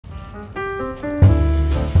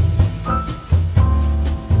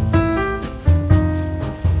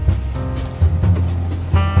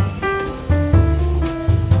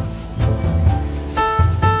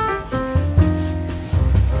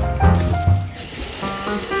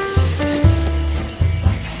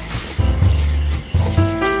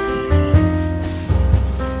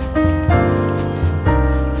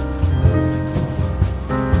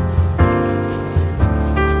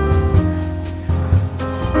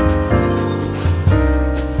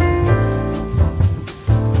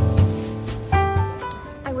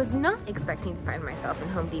Expecting to find myself in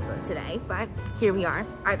Home Depot today, but here we are.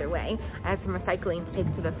 Either way, I had some recycling to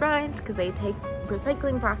take to the front because they take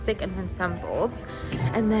recycling plastic and then some bulbs,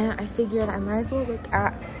 and then I figured I might as well look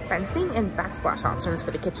at fencing and backsplash options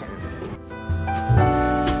for the kitchen.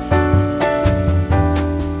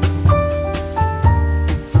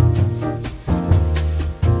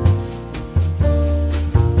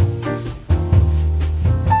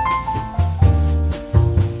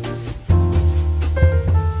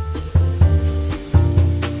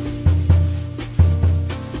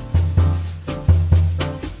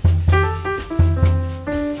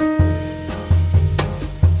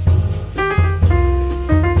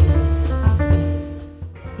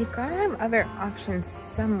 You've got to have other options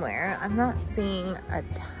somewhere. I'm not seeing a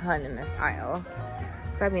ton in this aisle.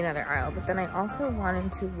 There's got to be another aisle, but then I also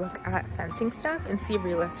wanted to look at fencing stuff and see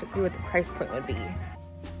realistically what the price point would be.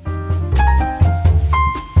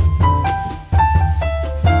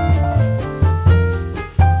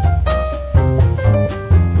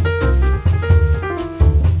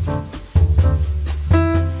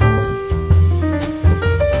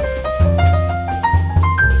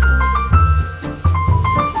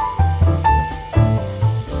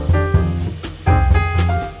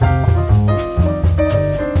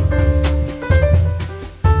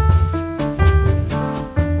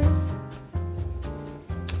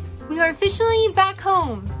 Officially back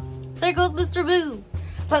home. There goes Mr. Boo.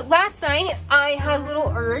 But last night I had a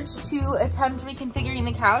little urge to attempt reconfiguring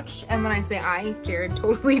the couch, and when I say I, Jared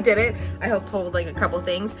totally did it. I helped hold like a couple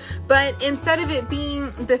things, but instead of it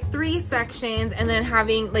being the 3 sections and then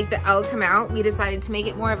having like the L come out, we decided to make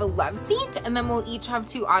it more of a love seat, and then we'll each have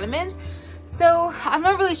 2 ottomans. So I'm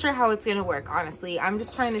not really sure how it's gonna work, honestly. I'm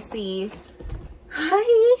just trying to see.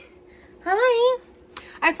 Hi.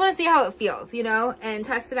 I just want to see how it feels, you know, and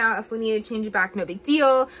test it out. If we need to change it back, no big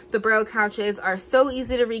deal. The Bro couches are so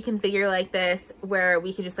easy to reconfigure like this, where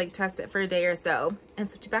we can just like test it for a day or so and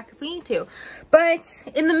switch it back if we need to. But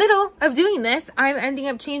in the middle of doing this, I'm ending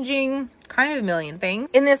up changing kind of a million things.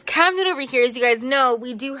 In this cabinet over here, as you guys know,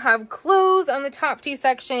 we do have clothes on the top 2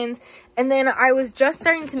 sections. And then I was just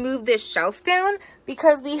starting to move this shelf down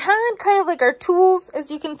because we had kind of like our tools,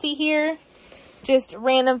 as you can see here. Just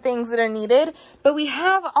random things that are needed, but we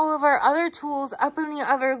have all of our other tools up in the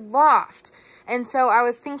other loft, and so I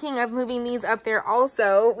was thinking of moving these up there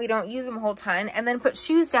also. We don't use them a whole ton, and then put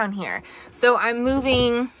shoes down here. So I'm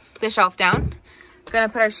moving the shelf down, gonna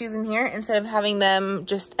put our shoes in here instead of having them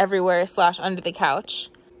just everywhere / under the couch,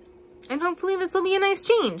 and hopefully this will be a nice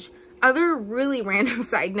change. Other really random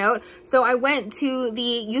side note, so I went to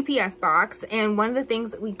the UPS box, and one of the things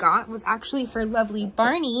that we got was actually for lovely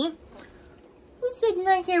Barney, who's sitting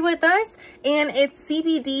right here with us, and it's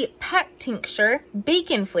CBD pet tincture,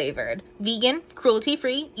 bacon flavored, vegan, cruelty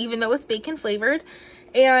free, even though it's bacon flavored.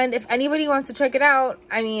 And if anybody wants to check it out,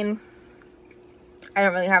 I mean, I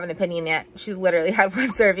don't really have an opinion yet. She literally had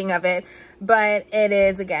 1 serving of it, but it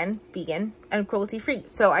is, again, vegan and cruelty free.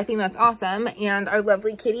 So I think that's awesome. And our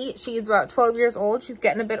lovely kitty, she's about 12 years old. She's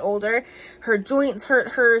getting a bit older. Her joints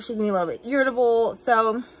hurt her. She can be a little bit irritable.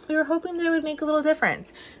 So we were hoping that it would make a little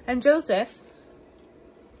difference. And Joseph,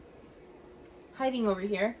 hiding over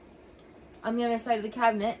here on the other side of the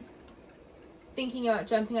cabinet, thinking about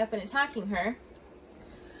jumping up and attacking her.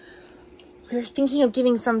 We were thinking of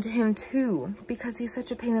giving some to him too, because he's such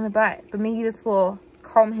a pain in the butt, but maybe this will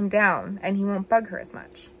calm him down and he won't bug her as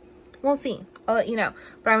much. We'll see. I'll let you know.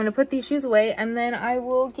 But I'm going to put these shoes away, and then I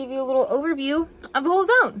will give you a little overview of the whole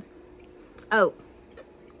zone. Oh,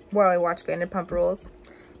 while I watch Vanderpump Rules,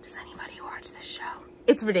 does anybody watch this show?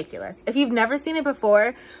 It's ridiculous. If you've never seen it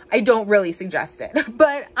before, I don't really suggest it,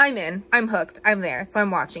 but I'm in. I'm hooked. I'm there, so I'm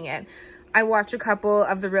watching it. I watch a couple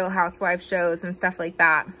of the Real Housewives shows and stuff like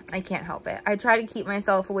that. I can't help it. I try to keep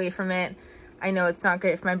myself away from it. I know it's not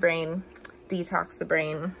great for my brain. Detox the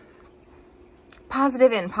brain.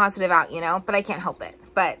 Positive in, positive out, you know, but I can't help it.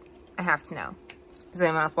 But I have to know. Does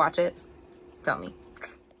anyone else watch it? Tell me.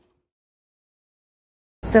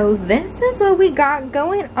 So this is what we got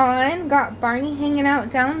going on. Got Barney hanging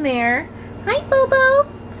out down there. Hi, Bobo.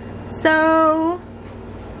 So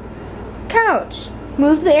couch.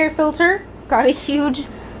 Moved the air filter. Got a huge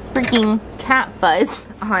freaking cat fuzz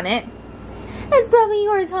on it. That's probably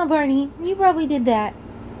yours, huh, Barney? You probably did that.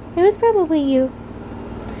 It was probably you.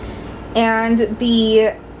 And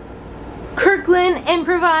the Kirkland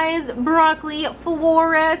Improvised Broccoli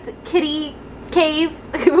Floret Kitty Cave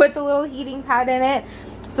with the little heating pad in it.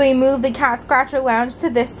 So we moved the cat scratcher lounge to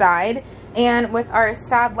this side. And with our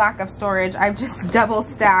sad lack of storage, I've just double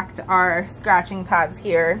stacked our scratching pads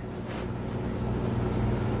here.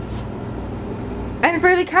 And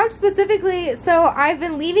for the couch specifically, so I've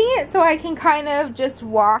been leaving it so I can kind of just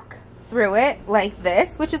walk through it like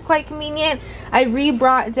this, which is quite convenient. I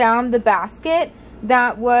re-brought down the basket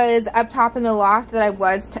that was up top in the loft that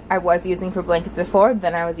I was using for blankets before,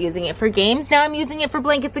 then I was using it for games. Now I'm using it for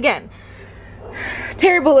blankets again.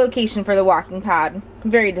 Terrible location for the walking pad.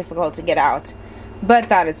 Very difficult to get out. But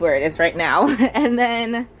that is where it is right now. And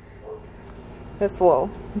then this wool.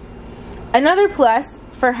 Another plus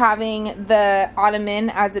for having the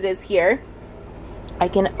ottoman as it is here, I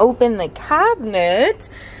can open the cabinet.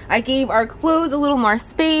 I gave our clothes a little more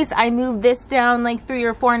space. I moved this down like 3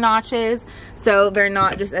 or 4 notches so they're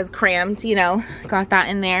not just as crammed, you know. Got that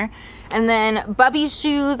in there. And then Bubby's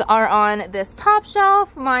shoes are on this top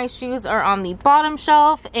shelf. My shoes are on the bottom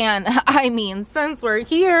shelf. And I mean, since we're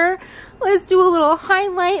here, let's do a little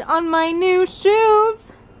highlight on my new shoes.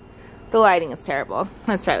 The lighting is terrible.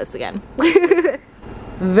 Let's try this again.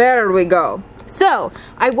 There we go. So,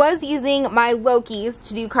 I was using my Lokis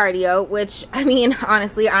to do cardio, which, I mean,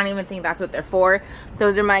 honestly, I don't even think that's what they're for.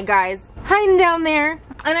 Those are my guys hiding down there,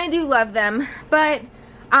 and I do love them, but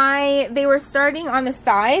they were starting on the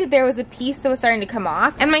side. There was a piece that was starting to come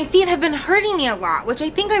off, and my feet have been hurting me a lot, which I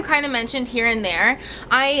think I've kind of mentioned here and there.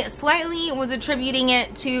 I slightly was attributing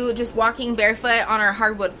it to just walking barefoot on our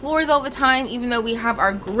hardwood floors all the time, even though we have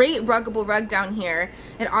our great ruggable rug down here.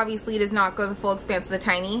 It obviously does not go the full expanse of the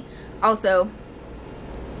tiny. Also,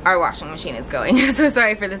 our washing machine is going. So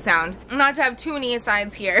sorry for the sound. Not to have too many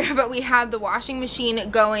asides here, but we had the washing machine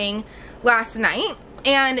going last night.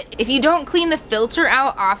 And if you don't clean the filter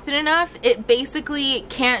out often enough, it basically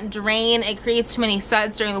can't drain. It creates too many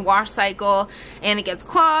suds during the wash cycle and it gets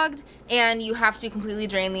clogged, and you have to completely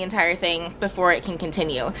drain the entire thing before it can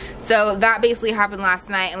continue. So that basically happened last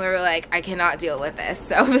night, and we were like, I cannot deal with this.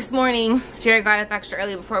 So this morning, Jared got up extra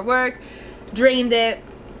early before work, drained it.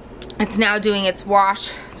 It's now doing its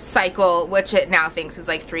wash cycle, which it now thinks is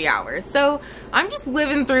like 3 hours. So I'm just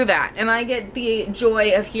living through that, and I get the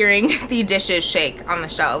joy of hearing the dishes shake on the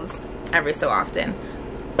shelves every so often.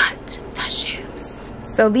 But the shoes.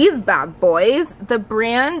 So these bad boys, the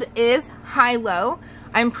brand is Hilo.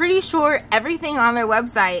 I'm pretty sure everything on their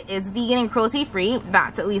website is vegan and cruelty free.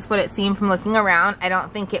 That's at least what it seemed from looking around. I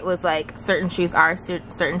don't think it was like certain shoes are,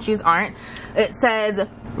 certain shoes aren't. It says,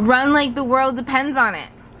 run like the world depends on it.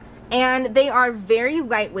 And they are very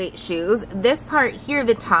lightweight shoes. This part here,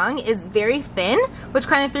 the tongue, is very thin, which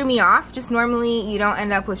kind of threw me off. Just normally you don't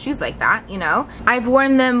end up with shoes like that, you know. I've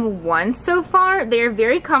worn them once so far. They are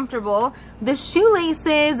very comfortable. The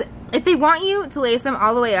shoelaces, if they want you to lace them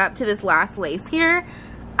all the way up to this last lace here,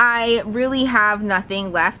 I really have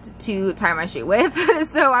nothing left to tie my shoe with.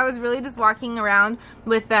 So I was really just walking around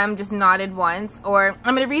with them just knotted once. Or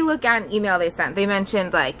I'm going to relook at an email they sent. They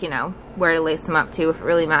mentioned, like, you know, where to lace them up to if it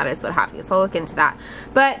really matters, what have you. So I'll look into that.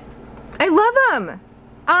 But I love them.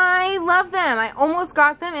 I love them. I almost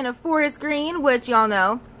got them in a forest green, which y'all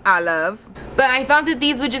know I love. But I thought that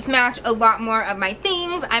these would just match a lot more of my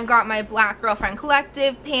things. I've got my Black Girlfriend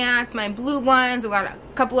Collective pants, my blue ones. I've got a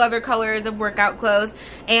couple other colors of workout clothes.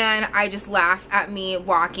 And I just laugh at me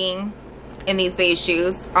walking in these beige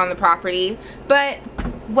shoes on the property. But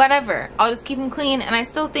whatever. I'll just keep them clean. And I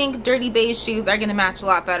still think dirty beige shoes are going to match a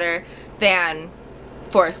lot better than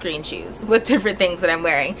forest green shoes with different things that I'm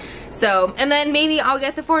wearing. So, and then maybe I'll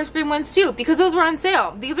get the forest green ones too, because those were on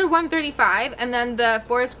sale. These are $135, and then the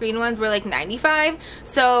forest green ones were like $95.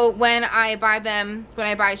 So when I buy them, when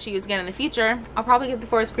I buy shoes again in the future, I'll probably get the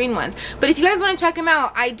forest green ones. But if you guys want to check them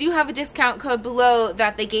out, I do have a discount code below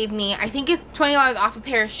that they gave me. I think it's $20 off a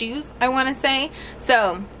pair of shoes, I want to say.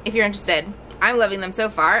 So if you're interested, I'm loving them so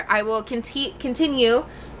far. I will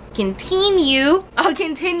I'll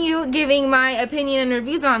continue giving my opinion and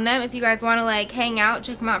reviews on them if you guys want to like hang out,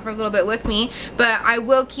 check them out for a little bit with me. But I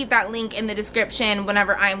will keep that link in the description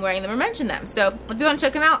whenever I'm wearing them or mention them. So if you want to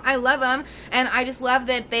check them out, I love them, and I just love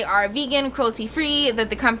that they are vegan, cruelty free, that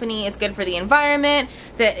the company is good for the environment,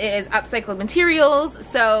 that it is upcycled materials.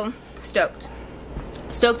 So stoked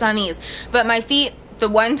on these. But my feet, the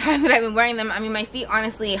one time that I've been wearing them, I mean, my feet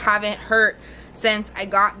honestly haven't hurt since I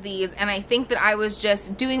got these, and I think that I was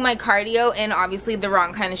just doing my cardio in obviously the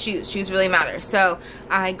wrong kind of shoes. Shoes really matter. So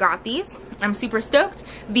I got these. I'm super stoked.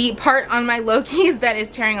 The part on my Lokis that is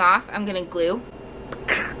tearing off, I'm gonna glue.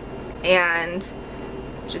 And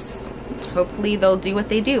just hopefully they'll do what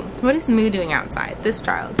they do. What is Moo doing outside? This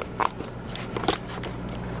child.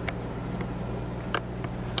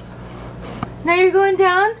 Now you're going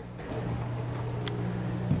down?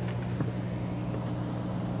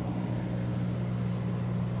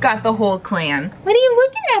 Got the whole clan. What are you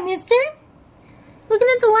looking at, mister? Looking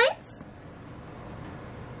at the lights?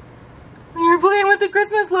 You're playing with the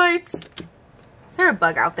Christmas lights. Is there a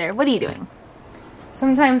bug out there? What are you doing?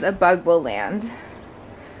 Sometimes a bug will land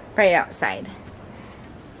right outside.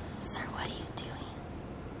 Sir, what are you doing?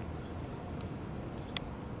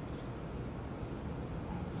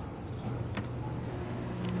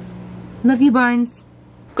 Love you, Barnes.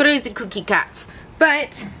 Crazy cookie cats.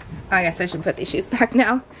 But, I guess I should put these shoes back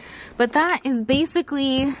now. But that is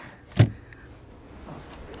basically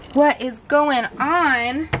what is going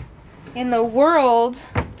on in the world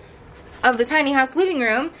of the tiny house living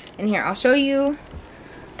room. And here, I'll show you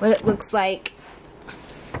what it looks like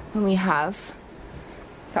when we have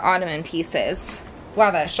the ottoman pieces.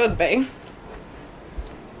 Wow, that should be.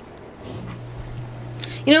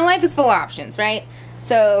 You know, life is full of options, right?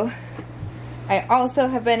 So I also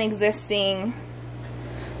have been existing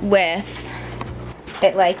with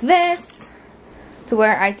it like this, to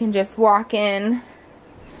where I can just walk in,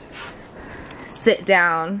 sit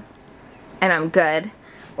down, and I'm good.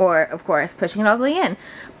 Or, of course, pushing it all the way in.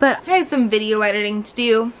 But I have some video editing to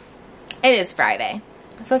do. It is Friday.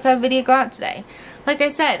 I'm supposed to have a video go out today. Like I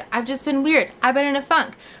said, I've just been weird. I've been in a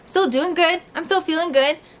funk. I'm still doing good. I'm still feeling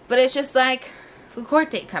good. But it's just like the court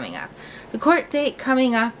date coming up. The court date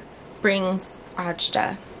coming up brings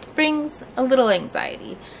ajta, brings a little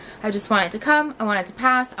anxiety. I just want it to come. I want it to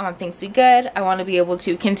pass. I want things to be good. I want to be able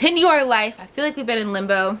to continue our life. I feel like we've been in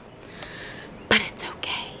limbo. But it's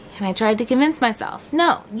okay. And I tried to convince myself,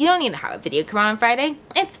 no, you don't need to have a video come out on Friday.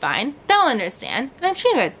 It's fine. They'll understand. And I'm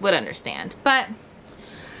sure you guys would understand. But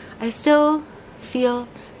I still feel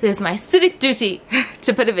it is my civic duty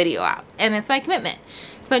to put a video out. And it's my commitment.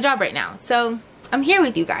 It's my job right now. So I'm here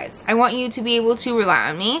with you guys. I want you to be able to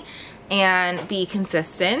rely on me and be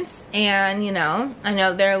consistent. And, you know, I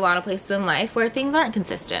know there are a lot of places in life where things aren't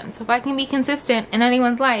consistent. So if I can be consistent in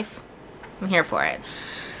anyone's life, I'm here for it.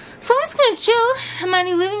 So I'm just gonna chill in my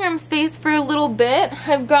new living room space for a little bit.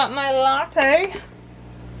 I've got my latte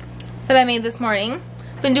that I made this morning.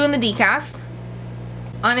 Been doing the decaf.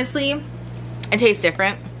 Honestly, it tastes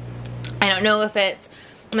different. I don't know if it's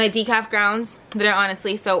my decaf grounds that are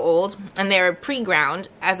honestly so old and they're pre-ground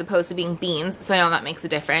as opposed to being beans, so I know that makes a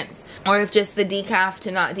difference. Or if just the decaf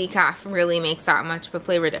to not decaf really makes that much of a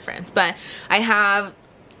flavor difference. But I have,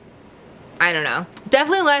 I don't know,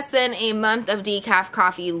 definitely less than a month of decaf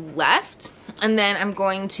coffee left. And then I'm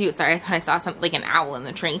going to, sorry, I thought I saw something like an owl in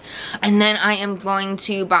the tree. And then I am going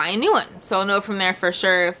to buy a new one. So I'll know from there for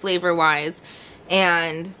sure, flavor-wise.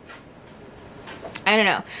 And I don't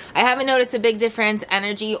know. I haven't noticed a big difference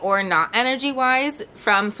energy or not energy-wise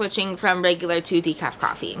from switching from regular to decaf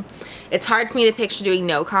coffee. It's hard for me to picture doing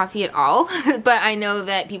no coffee at all. But I know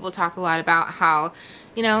that people talk a lot about how,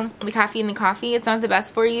 you know, the caffeine in the coffee, it's not the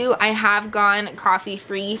best for you. I have gone coffee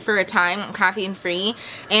free for a time, caffeine free,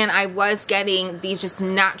 and I was getting these just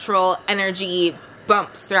natural energy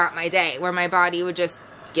bumps throughout my day where my body would just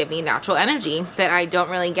give me natural energy that I don't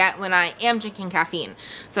really get when I am drinking caffeine.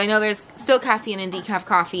 So I know there's still caffeine in decaf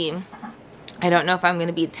coffee. I don't know if I'm going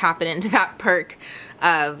to be tapping into that perk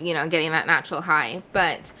of, you know, getting that natural high.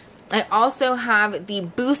 But I also have the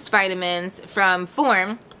Boost vitamins from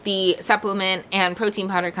Form, the supplement and protein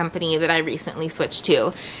powder company that I recently switched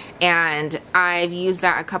to. And I've used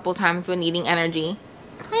that a couple times when needing energy.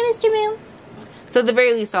 Hi, Mr. Moo. So at the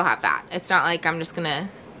very least, I'll have that. It's not like I'm just gonna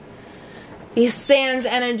be sans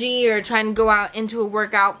energy or try and go out into a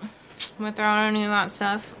workout without any of that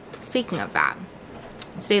stuff. Speaking of that,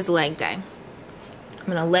 today's leg day. I'm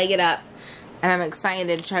gonna leg it up, and I'm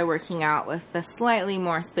excited to try working out with the slightly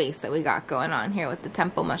more space that we got going on here with the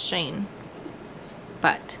temple machine.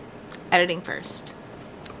 But editing first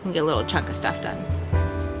and get a little chunk of stuff done.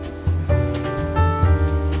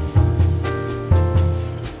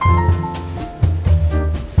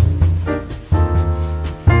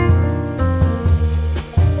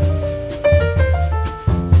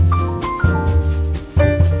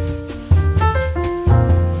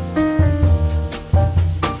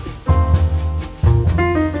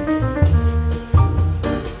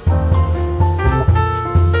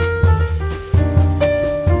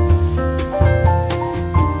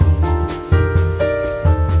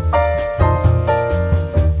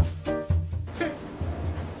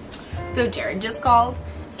 So Jared just called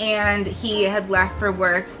and he had left for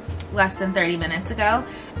work less than 30 minutes ago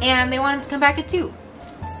and they want him to come back at 2.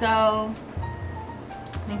 So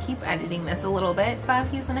I'm gonna keep editing this a little bit, but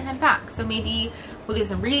he's gonna head back. So maybe we'll do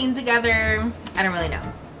some reading together. I don't really know.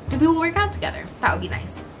 Maybe we'll work out together. That would be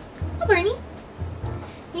nice. Oh, Bernie.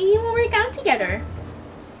 Maybe we'll work out together.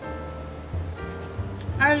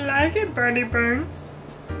 I like it, Bernie Burns.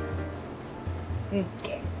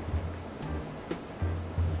 Okay.